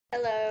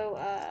Hello,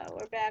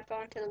 we're back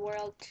onto the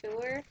world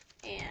tour,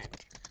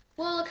 and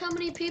Well, look how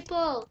many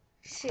people.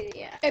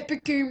 yeah,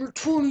 Epic Gamer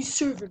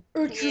 27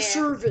 at your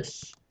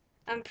service.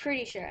 I'm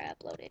pretty sure I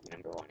uploaded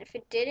number 1. If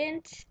it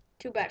didn't,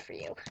 too bad for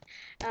you.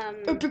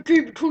 Epic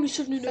Gamer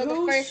 27 in the So the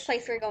house. first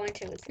place we're going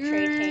to is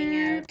Trade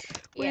Hangout.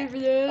 Yeah. Whatever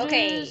that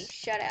Okay, is.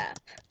 shut up.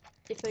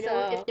 If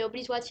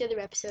nobody's watched the other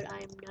episode, I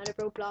am not a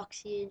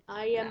Robloxian.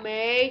 I am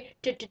a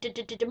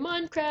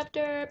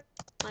Minecrafter.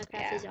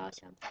 Minecraft is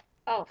awesome.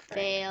 Oh,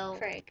 fail.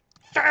 Frig.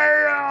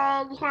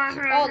 Fail.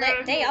 Oh,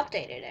 they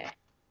updated it.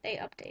 They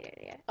updated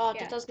it. Oh, I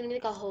thought that was gonna be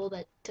like a hole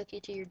that took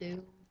you to your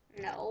doom.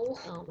 No.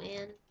 Oh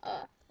man.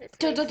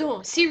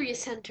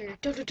 Serious Center.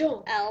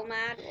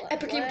 Elmad. What?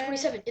 Epic Gamer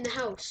 27 in the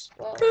house.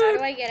 Well, how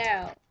do I get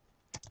out?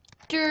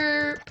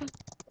 Derp.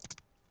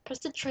 Press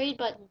the trade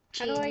button.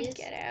 How do I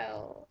get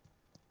out?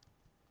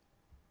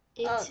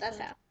 Oh, that's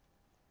how.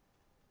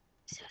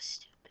 So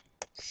stupid.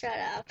 Shut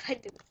up! I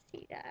didn't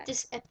see that.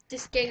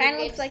 This game kind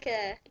of looks like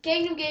a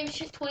Gangnam Game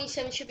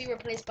 27 should be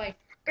replaced by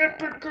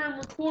Epic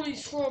Gamer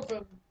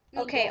 27.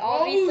 Okay,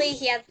 obviously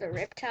he has the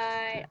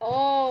riptide.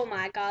 Oh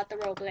my god, the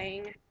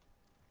Robling.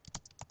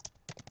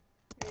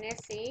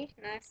 Nissy,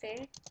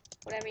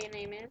 whatever your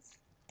name is.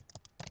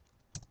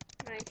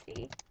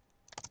 Nicey.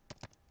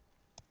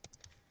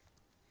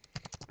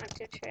 Want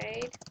to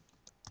trade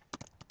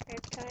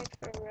riptide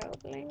for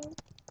Robling.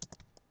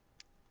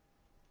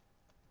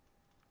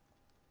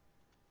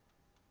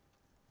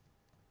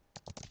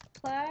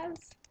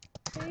 Plaz,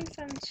 please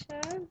and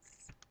chugs.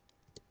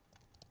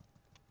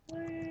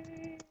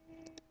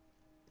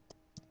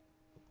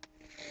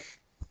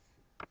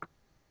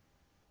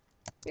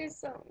 You're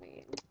so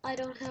mean. I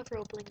don't have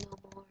Robling no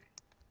more.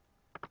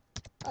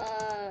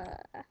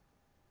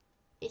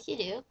 Yes you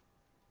do.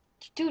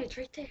 Dude, it's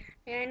right there.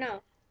 Yeah, I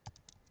know.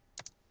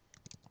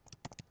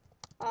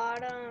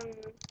 Autumn,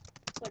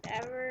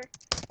 whatever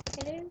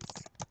it is.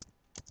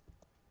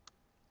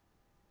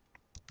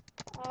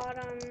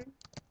 Autumn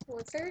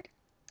Blizzard.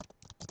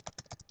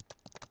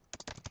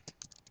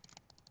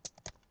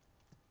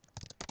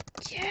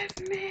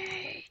 Give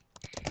me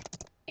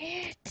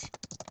it.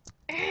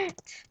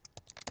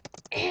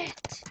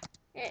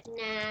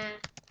 Nah.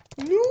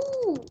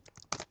 No.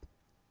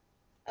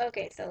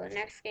 Okay, so the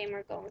next game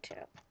we're going to,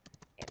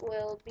 it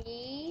will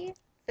be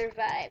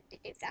Survive the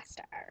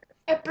Disaster.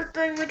 Epic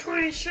Gamer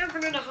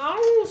 27 in the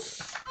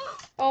house.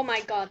 Oh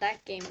my god,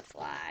 that game is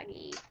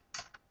laggy.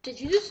 Did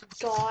you just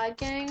die,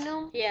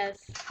 Gangnam? Yes,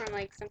 from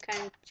like some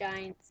kind of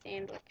giant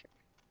sandwich.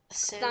 A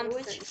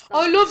sandwich? Something.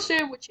 I love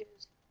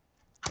sandwiches.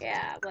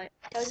 Yeah, but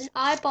that was an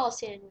eyeball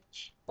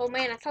sandwich. Oh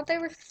man, I thought they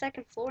were the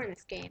second floor in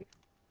this game.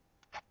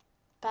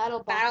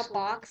 Battle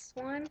box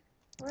one?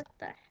 What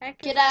the heck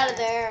is Get out of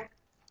there.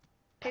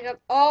 Pick up.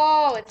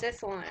 Oh, it's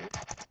this one.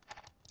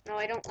 No,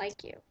 I don't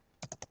like you.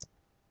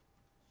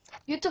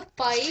 You have to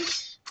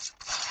fight.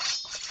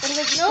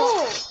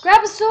 No!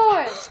 Grab a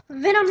sword.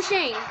 Venom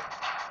Shank.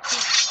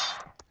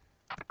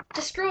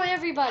 Destroy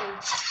everybody.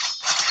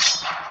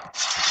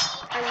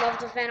 I love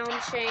the Venom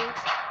Shank.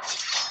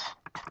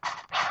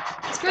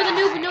 Destroy the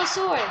noob with no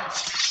sword.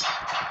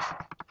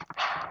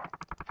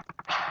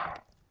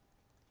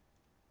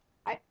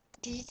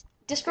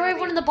 Destroy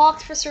one in the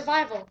box for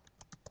survival.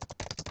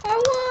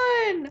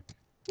 I won!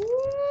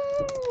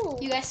 Woo!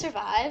 You guys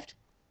survived?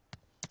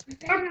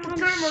 Venom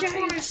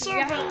Shank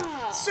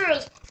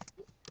says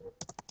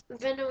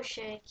Venom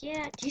Shank.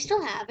 Yeah. Do you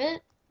still have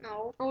it?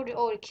 No.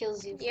 Oh, it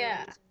kills you.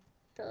 Yeah.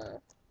 The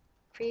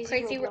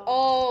crazy.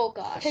 Oh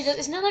gosh. Okay,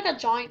 isn't that like a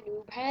giant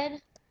noob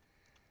head?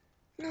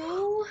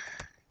 No.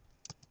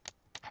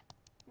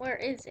 Where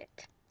is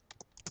it?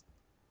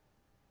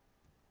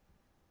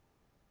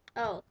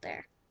 Oh,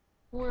 there.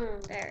 Where?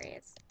 There he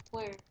is.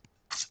 Where?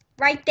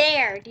 Right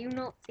there. Do you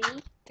not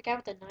see? The guy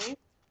with the knife?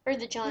 Or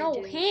the giant No,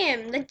 dude?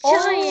 him. The giant.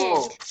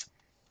 Oh!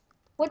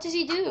 What does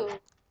he do?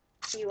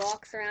 He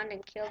walks around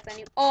and kills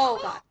any. Oh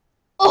god.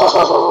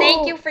 Oh!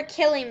 Thank you for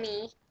killing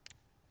me.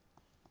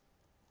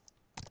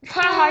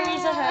 Haha,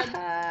 he's ahead.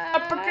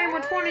 Epic Gamer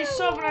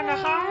 27 in the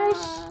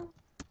house.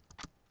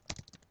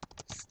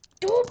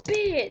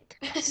 Stupid.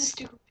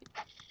 Stupid.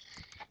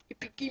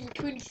 Epic Gamer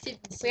 27.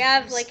 We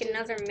have like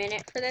another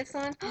minute for this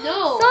one.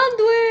 No.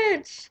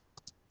 Sandwich.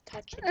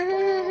 Touch its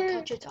ball.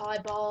 Touch its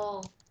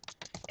eyeball.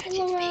 Touch its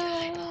big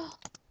eyeball.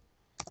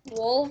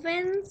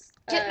 Wolvins?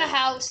 Get in the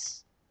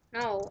house.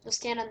 No. We'll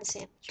stand on the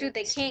sandwich. Dude,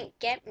 they can't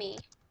get me.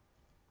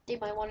 They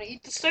might want to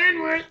eat the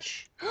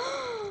sandwich.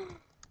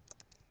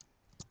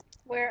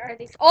 Where are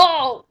these?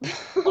 Oh!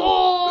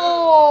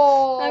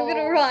 Oh! I'm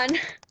gonna run.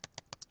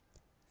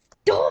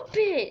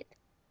 Stupid!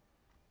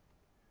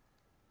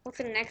 What's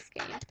the next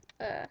game?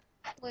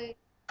 Wait.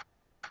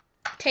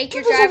 Take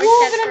your driver's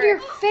test for your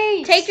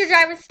face. Take your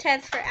driver's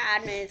test for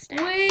admin.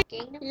 Wait.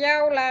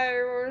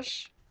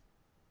 YOLOs.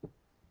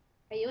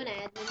 Are you an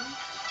admin?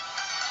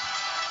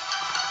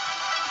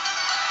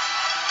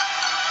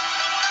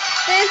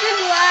 This is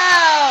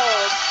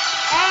loud.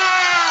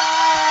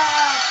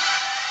 Ah!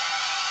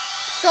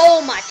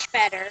 So much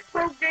better.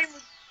 Pro gamer.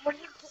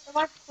 Am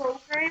I pro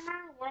gamer?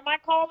 What am I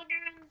called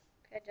again?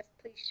 I just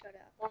please shut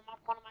up. One of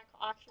my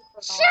actually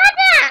forgot. Shut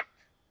up!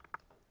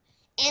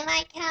 And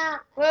I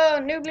count. Whoa,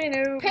 noobly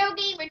noob.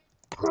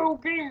 Pro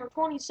Gamer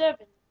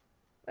 27.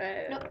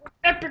 Whoa. No,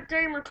 Epic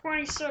Gamer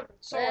 27.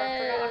 Sorry,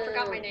 I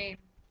forgot my name.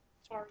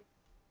 Sorry.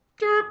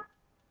 Derp.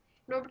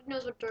 Nobody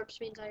knows what derps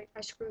means. I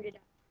screwed it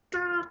up.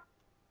 Derp.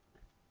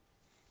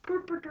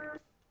 Derp. Derp.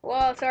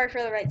 Whoa, sorry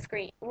for the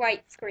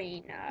white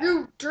screen.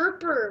 You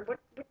derper.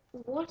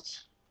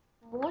 What?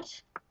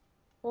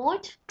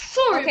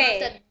 Sorry Okay, about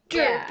that derp.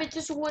 yeah. It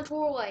just went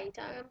white.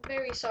 I'm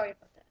very sorry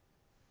about that.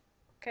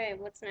 Okay,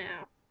 what's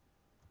now?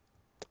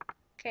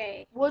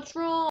 Okay. What's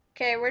wrong?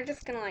 Okay, we're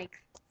just gonna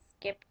like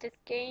skip this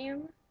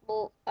game.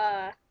 We'll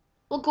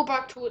go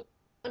back to it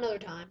another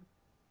time.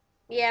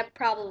 Yeah,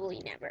 probably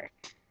never.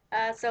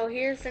 So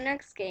here's the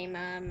next game.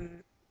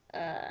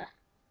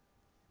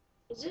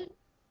 Is it?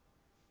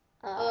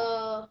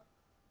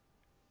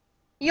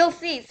 You'll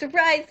see.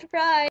 Surprise,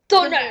 surprise.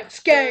 The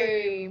next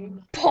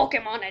game.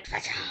 Pokemon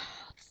Adventures.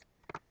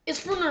 It's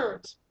for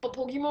nerds, but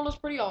Pokemon is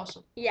pretty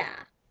awesome.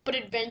 Yeah. But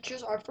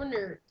adventures are for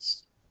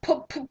nerds.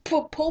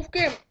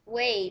 Pokemon.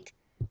 Wait.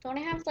 Don't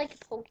I have like a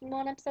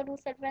Pokemon episode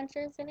with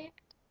adventures in it?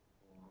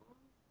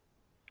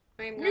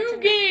 I'm New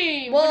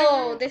game!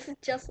 Whoa, this is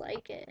just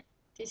like it.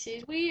 This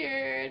is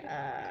weird.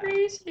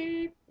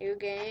 Crazy. New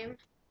game.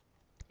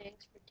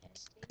 Thanks for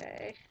testing.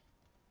 Okay.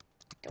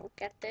 Don't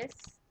get this.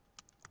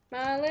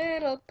 My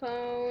little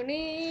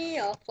pony,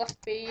 all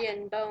fluffy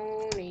and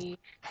bony.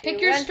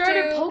 Pick your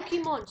starter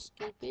Pokemon,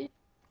 stupid.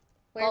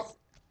 Where's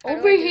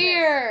over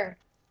here.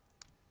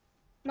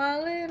 My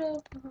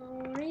little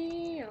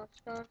pony, all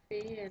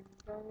fluffy and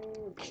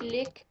bony.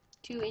 Click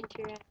to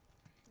interact.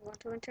 You want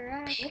to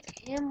interact?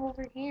 Pick him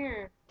over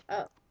here.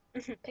 Oh.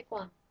 Pick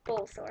one.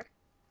 Bulbasaur.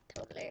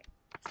 Totally.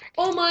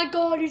 Oh my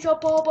god, he's a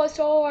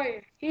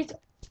Bulbasaur. He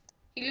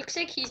looks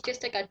like he's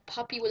just like a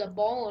puppy with a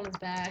ball on his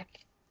back.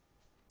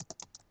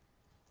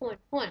 Hold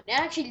on.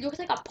 That actually looks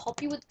like a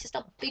puppy with just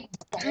a big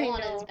ball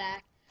on his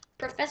back.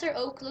 Professor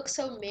Oak looks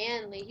so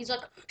manly. He's like,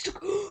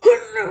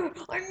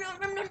 I'm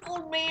not an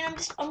old man.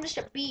 I'm just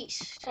a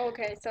beast.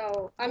 Okay,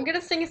 so I'm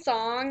gonna sing a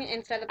song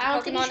instead of the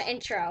Pokemon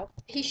intro.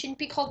 He shouldn't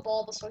be called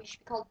Bulbasaur. He should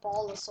be called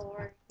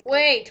Bulbasaur.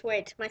 Wait,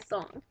 my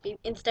song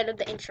instead of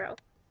the intro.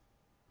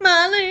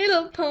 My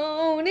little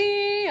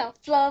pony, all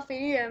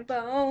fluffy and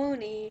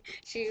bony.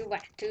 She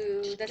went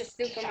to the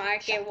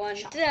supermarket one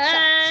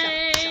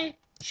day.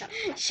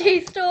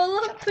 She stole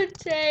a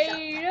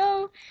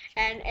potato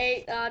and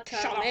ate a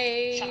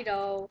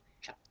tomato.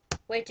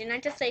 Wait, didn't I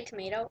just say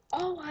tomato?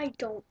 Oh, I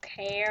don't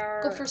care.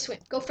 Go for a swim.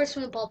 Go for a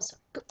swim with Bulbasaur.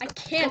 I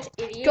can't,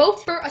 idiot. Go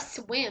for a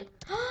swim.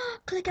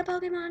 Click a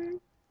Pokemon.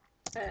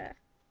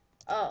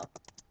 Oh,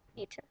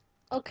 need to.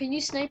 Oh, can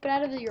you snipe it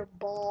out of your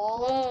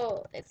ball?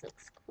 Whoa, this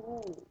looks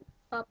cool.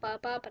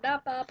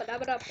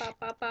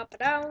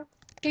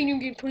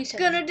 Game 27.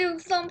 Gonna do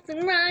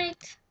something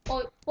right.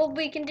 Oh, well,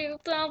 we can do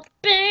something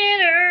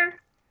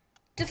better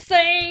to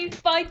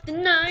fight the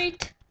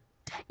night.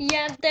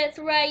 Yeah, that's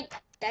right.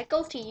 That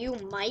goes to you,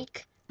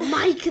 Mike.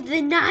 Mike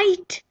the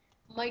Knight.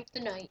 Mike the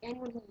Knight.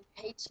 Anyone who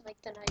hates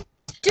Mike the Knight.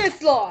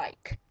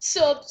 Dislike.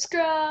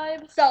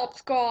 Subscribe.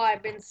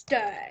 Subscribe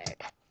instead.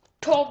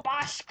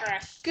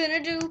 Tobuscus. Gonna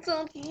do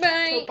something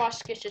right.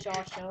 Tobuscus is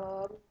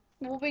awesome.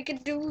 Well, we can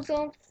do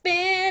something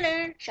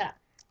better. Shut up.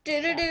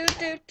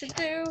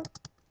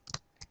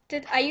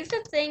 I used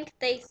to think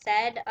they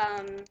said,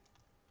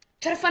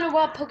 Try to find a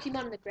wild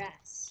Pokemon in the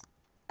grass.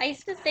 I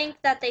used to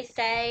think that they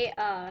say,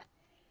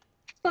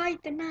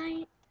 fight the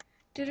night.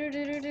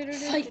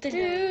 Fight the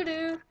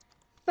night.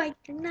 Fight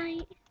the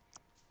night.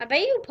 I bet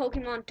you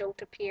Pokemon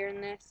don't appear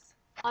in this.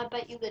 I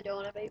bet you they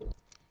don't. I bet you.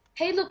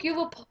 Hey, look, you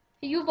have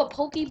a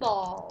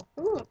Pokeball.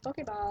 Ooh, a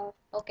Pokeball.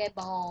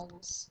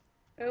 Pokeballs.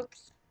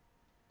 Oops.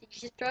 Did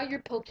you just throw out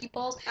your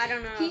Pokeballs? I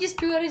don't know. He just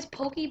threw out his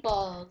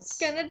Pokeballs.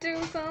 Gonna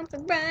do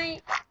something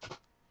right.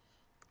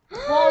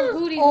 Ball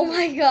hootie. Oh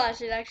my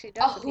gosh, it actually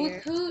does appear.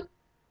 Hoot hoot.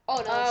 Oh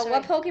no, sorry.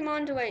 What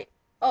Pokemon do I...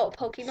 Oh,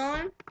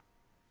 Pokemon?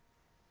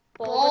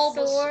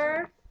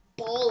 Bulbasaur.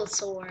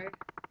 Bulbasaur.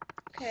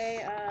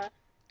 Okay,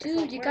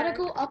 dude, you gotta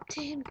go up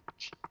to him.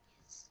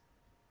 Jeez.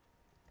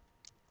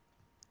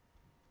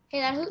 Hey,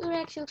 that hoot hoot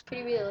actually looks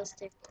pretty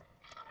realistic.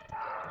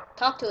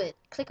 Talk to it.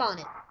 Click on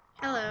it.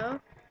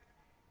 Hello.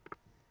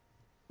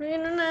 Click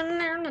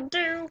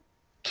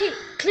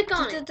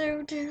on it.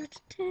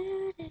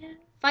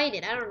 Fight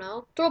it. I don't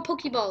know. Throw a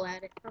Pokeball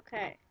at it.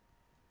 Okay.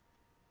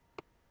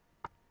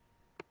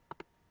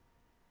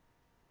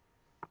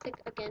 Click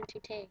again to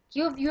take.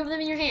 You have them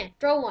in your hand.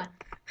 Throw one.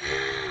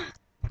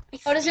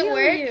 Oh, does it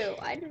work?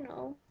 I don't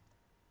know.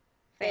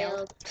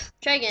 Failed.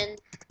 Try again.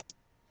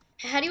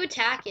 How do you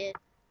attack it?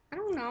 I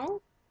don't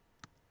know.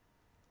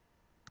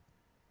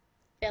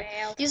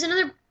 Failed. Use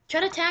another.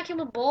 Try to attack him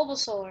with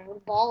Bulbasaur.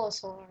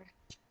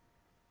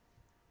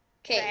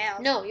 Okay.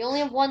 No, you only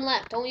have one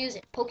left. Don't use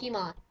it.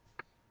 Pokemon.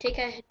 Take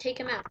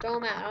him out. Throw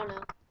him out. I don't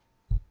know.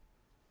 What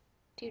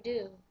do you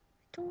do?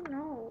 I don't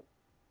know.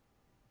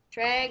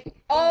 Drag.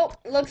 Oh,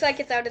 looks like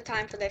it's out of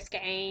time for this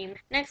game.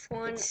 Next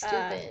one. It's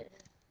stupid.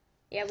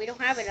 Yeah, we don't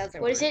have it as a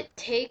What is it?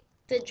 Take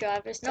The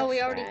driver stuff. No, we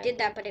already did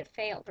that, but it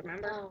failed,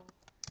 remember? Oh.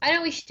 I know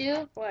what we should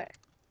do. What?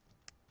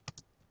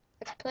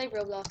 Let's play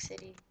Roblox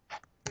City.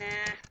 Nah,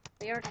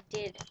 we already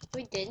did.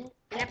 We didn't.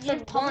 In You episode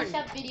didn't publish 1.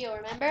 that video,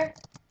 remember?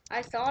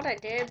 I thought I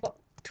did, but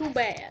too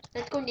bad.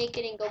 Let's go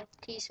naked and go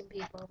tease some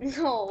people.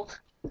 No,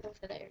 That's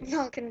hilarious. I'm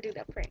not gonna do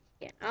that prank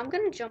again. I'm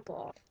gonna jump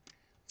off.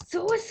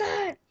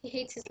 Suicide! He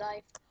hates his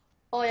life.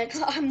 Oh,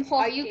 that's. I'm walking.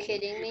 Are you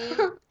kidding me?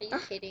 Are you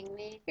kidding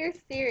me? You're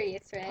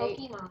serious, right?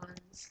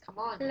 Pokemons. Come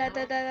on. La, Now.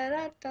 da, da,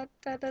 da, da,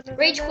 da, da, da,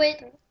 Rage da, quit.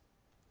 da.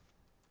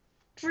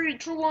 3,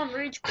 2, 1,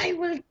 rage quit. I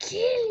will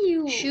kill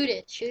you. Shoot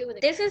it. Shoot it with a.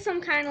 This is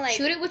some kind of like.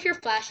 Shoot it with your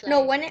flashlight.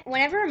 No,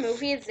 whenever a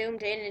movie is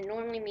zoomed in, it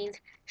normally means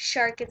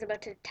shark is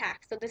about to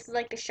attack. So this is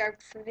like the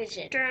shark's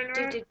vision. Do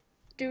do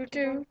do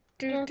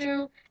do do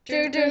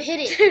do do.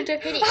 Hit it. Do, do.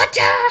 Hit it.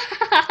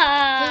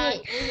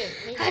 Attack! Hit it.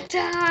 Hit it.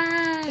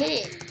 Attack!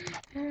 Hit it.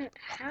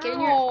 How? Get in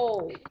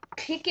your.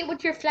 Kick it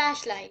with your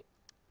flashlight.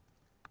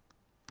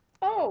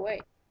 Oh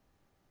wait.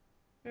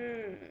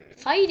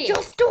 Fight it.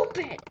 You're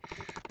stupid.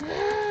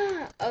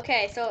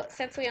 Okay, so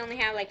since we only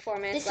have like 4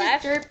 minutes This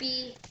left, is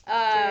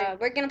derpy.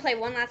 we're gonna play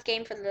one last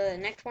game for the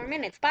next 4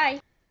 minutes.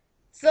 Bye.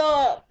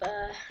 Sup?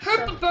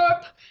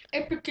 Herp.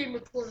 Epic Gamer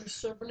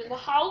 27 in the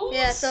house.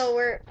 Yeah, so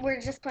we're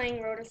just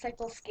playing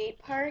Motorcycle Skate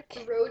Park.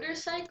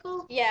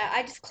 Motorcycle? Yeah,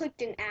 I just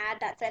clicked an ad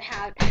that said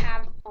have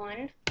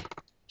fun.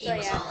 So,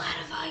 yeah. all out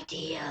of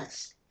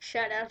ideas.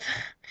 Shut up.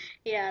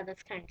 Yeah,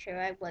 that's kind of true.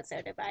 I was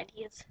out of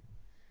ideas.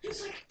 He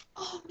was like,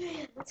 oh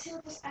man, let's see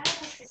what this ad has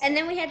to say. And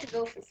then we had to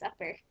go for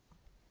supper.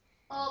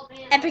 Oh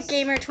man. Epic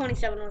Gamer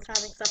 27 was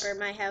having supper at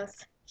my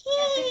house.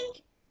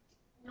 Epic.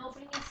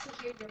 Nobody needs to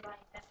hear your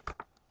life. Epic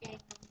Gamer.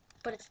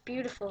 But it's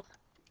beautiful.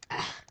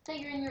 I thought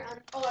you were in your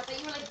oh, I thought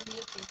you were like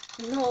naked.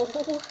 No.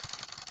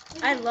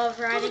 I love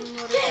riding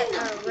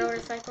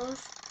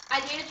motorcycles.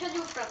 I need to turn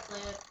to a front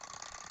flip.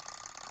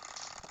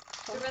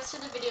 The rest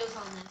of the videos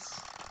on this.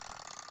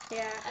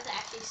 Yeah. That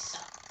actually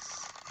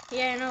sucks.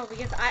 Yeah, I know,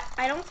 because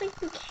I don't think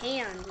you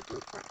can do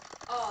front.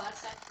 Oh,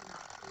 that's actually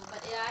not cool, but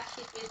it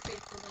actually is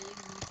pretty cool that you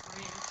can use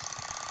ramps.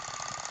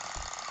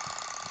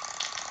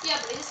 Yeah,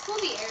 but it's cool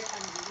the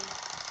airtime you get.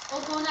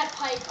 Oh, go in that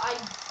pipe, I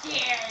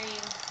dare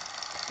you.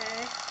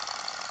 Okay.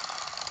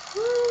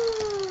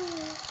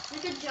 Woo!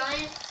 Like a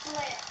giant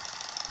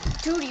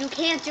flip. Dude, you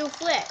can't do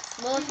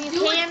flips. Well, if you do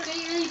can... a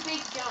really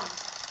big jump.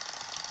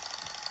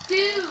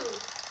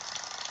 Dude!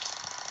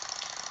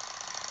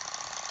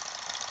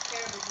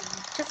 Terrible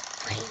jump. Just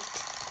wait.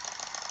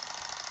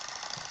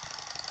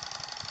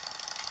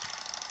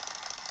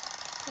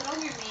 Put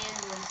on your man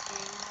voice,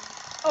 gang.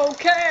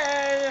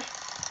 Okay.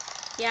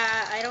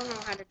 Yeah, I don't know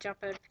how to jump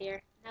out of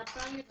here. Now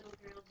put on your little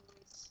girl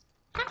voice.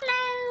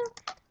 Hello.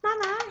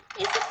 Mama,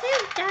 is the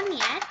food done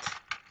yet?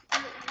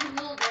 Your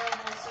little girl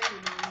voice or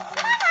your man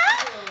voice.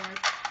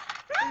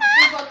 Mama.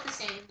 They're both the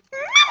same.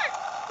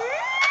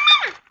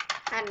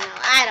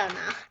 I don't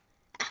know.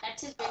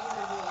 That's his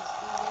regular voice.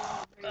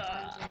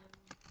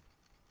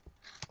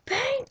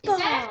 Paintball. Is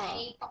that a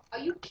paintball? Are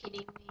you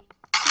kidding me?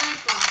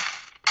 Sniper.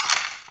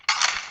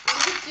 What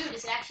does it do?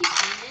 Does it actually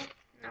paint it?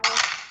 No.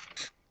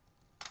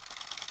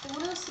 Like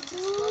one of those things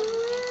exploding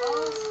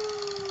paintballs?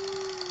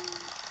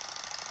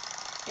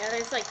 Yeah,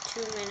 there's like 2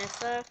 minutes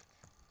left.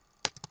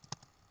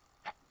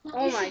 What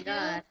Oh you my should do,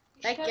 god.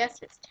 you That should- guess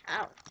is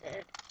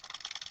talented.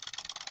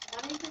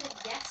 Why didn't you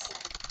guess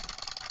it?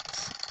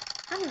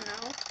 I don't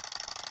know.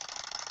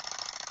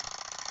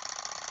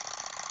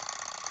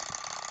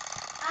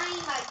 I'm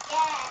a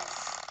guess.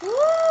 Woo!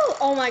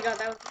 Oh my god,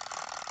 that was...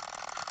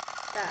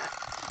 That.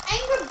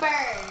 Angry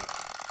Bird.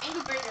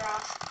 Angry Birds are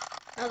awesome.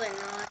 No, they're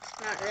not.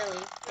 Not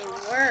really. They They're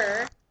awesome.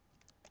 were.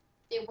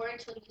 They were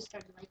until you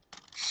started liking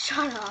them.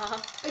 Shut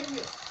up.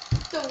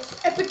 That was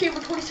Epic Gamer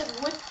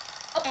 27 with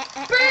a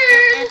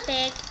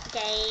Epic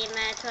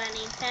Gamer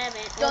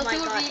 27. Oh Don't my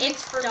do a god, remix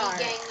it's for dark.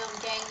 me,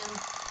 Gangnam.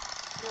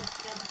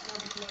 Nobody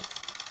likes it.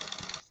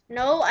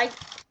 No,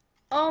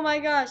 Oh my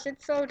gosh,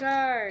 it's so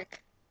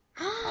dark.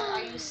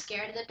 Are you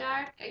scared of the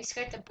dark? Are you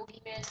scared the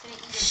boogeyman is gonna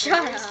eat your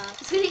Shut boogers?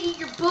 up. It's gonna eat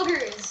your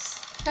boogers.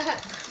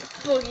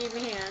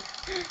 Boogeyman.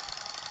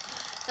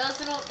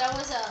 That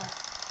was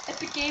a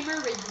Epic Gamer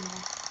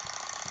original.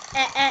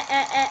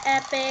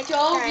 Epic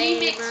Don't Gamer.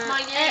 remix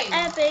my name.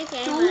 Epic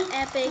Gamer. Don't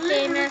Epic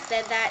Gamer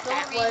said that Don't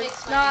that was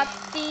remix my not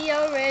name. the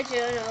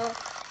original.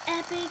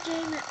 Epic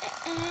Gamer.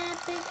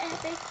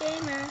 Epic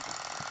Gamer.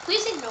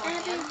 Please ignore him.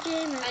 Epic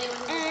Gamer. Anyone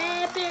who's on.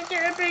 Epic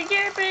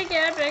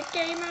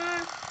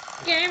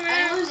Gamer.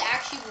 Anyone who's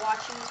actually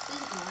watching this,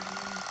 please ignore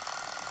him.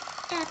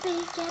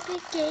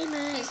 Epic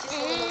Gamer. He's just a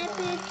little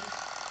boy.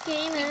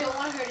 Gamer. We don't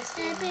want to hurt his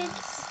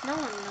feelings. No, I'm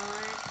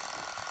not.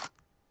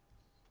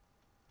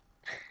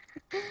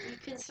 You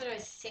consider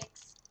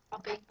 6 a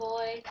big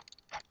boy?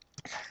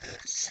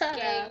 Shut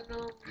up.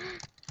 No.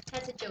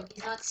 That's a joke.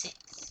 He's not 6.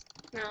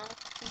 No.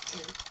 He's 2.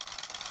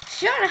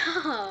 Shut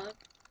up.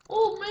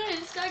 Oh man,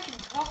 this guy can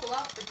talk a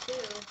lot for 2.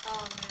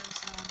 Oh man,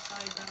 I'm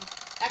sorry, bro.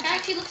 That guy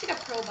actually looks like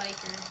a pro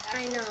biker. That I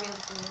looks know.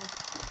 really cool.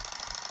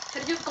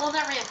 Try to do go on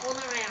that ramp. Go on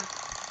that ramp.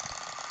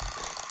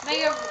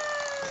 Mega.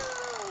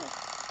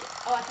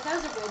 Oh, I thought that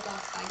was a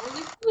Roblox guy. I was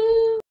like,